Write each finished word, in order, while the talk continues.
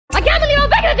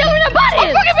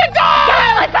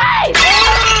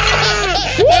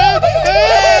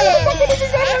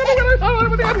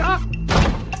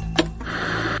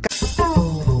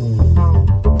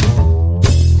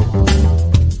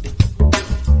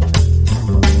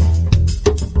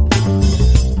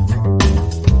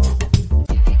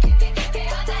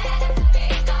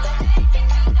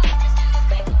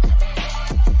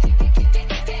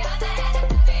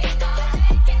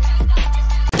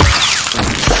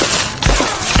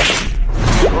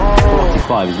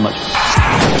5 is much...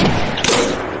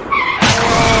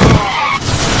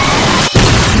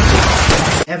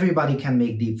 Everybody can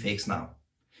make deepfakes now.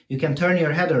 You can turn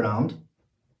your head around,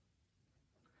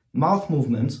 mouth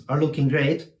movements are looking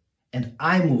great, and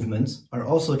eye movements are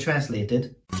also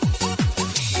translated.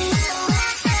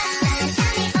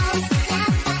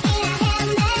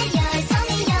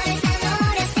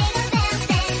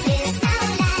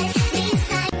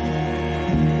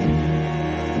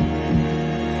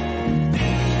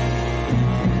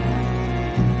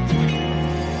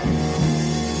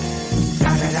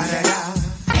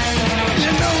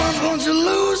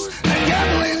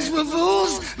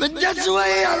 But that's the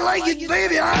way I like it,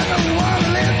 baby. I don't want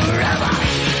to live forever.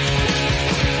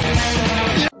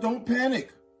 Don't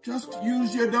panic. Just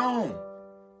use your dome.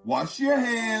 Wash your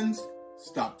hands.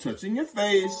 Stop touching your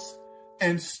face.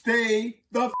 And stay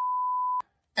the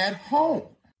at home.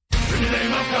 In the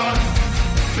name of God.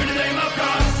 In the name of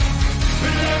God.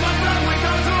 In the name of God, we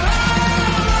go to hell.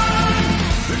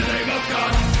 In the name of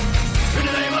God. In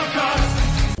the name of God.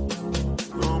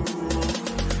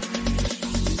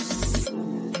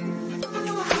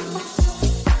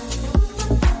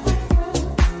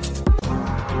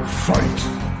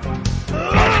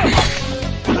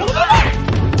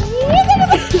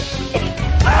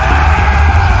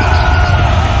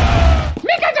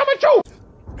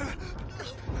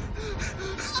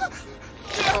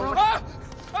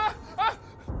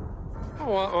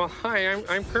 Well, hi,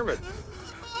 I'm Kermit.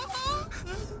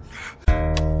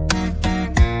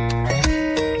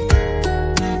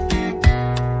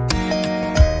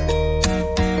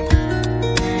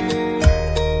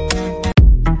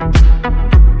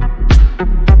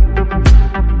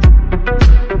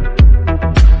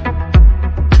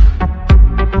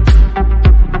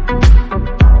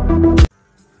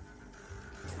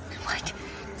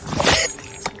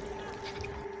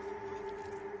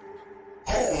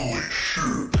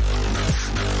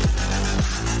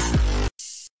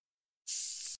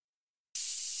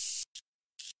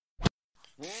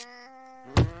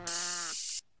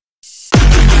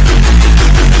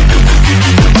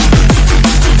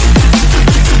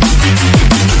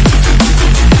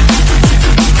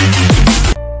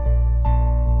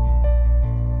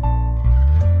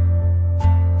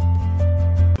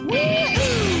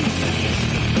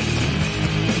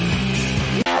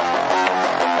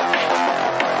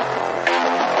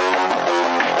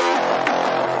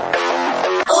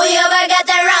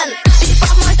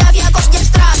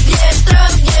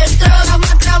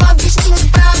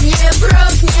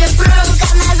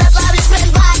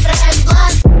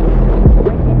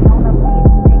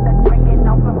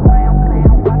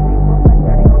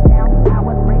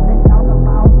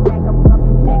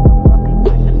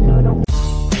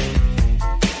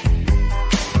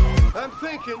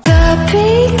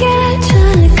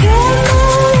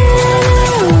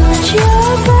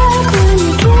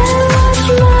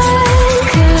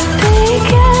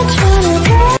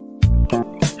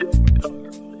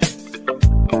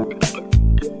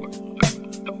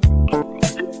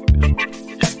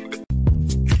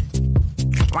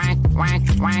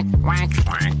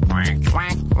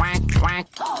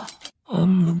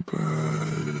 I'm the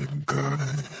bad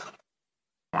guy.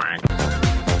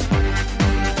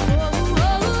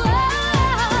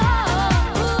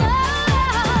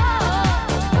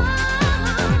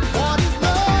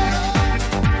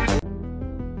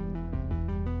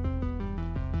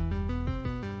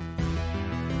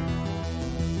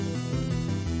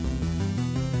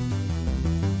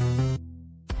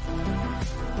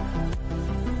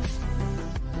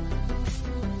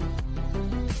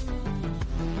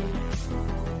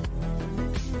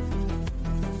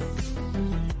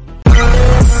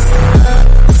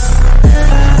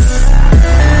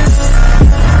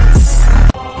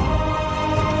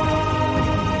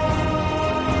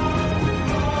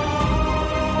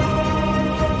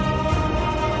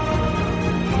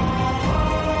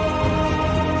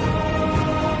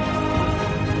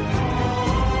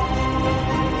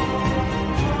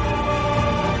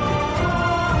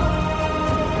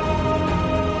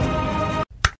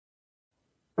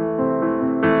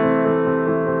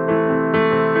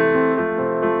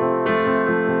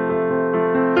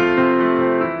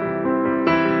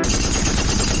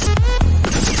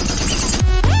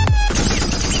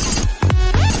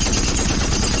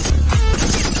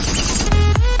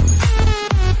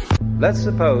 Let's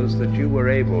suppose that you were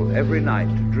able every night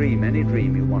to dream any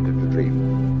dream you wanted to dream.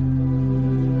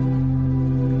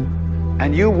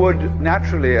 And you would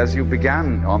naturally, as you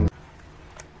began on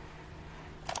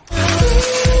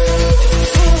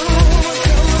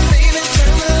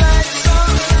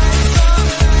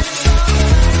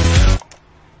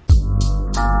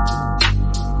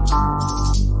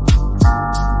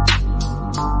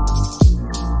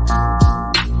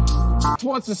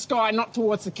towards the sky, not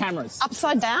towards the cameras.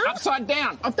 Upside down? Upside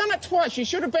down. I've done it twice. You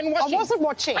should have been watching. I wasn't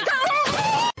watching.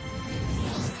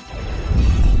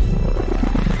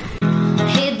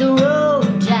 Hit the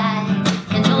road, Jack,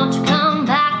 and don't you come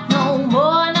back no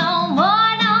more, no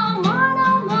more, no more,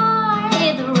 no more.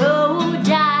 Hit the road,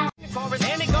 Jack.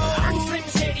 I'm Slim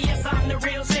Shady, yes, I'm the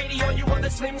real Shady. All you other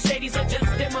Slim Shadys are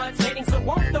just imitating. So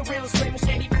won't the real Slim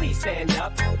Shady please stand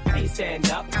up? Please stand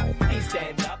up. Please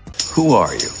stand up. Who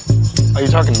are you? Are you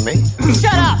talking to me?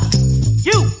 Shut up!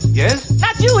 You! Yes?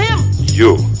 Not you, him!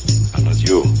 You. I'm not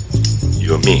you.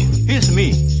 You're me. He's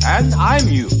me, and I'm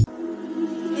you.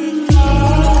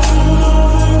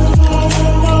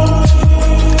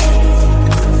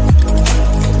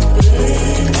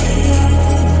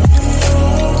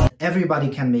 Everybody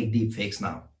can make deepfakes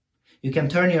now. You can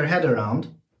turn your head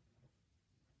around.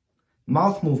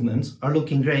 Mouth movements are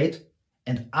looking great,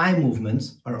 and eye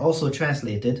movements are also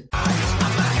translated.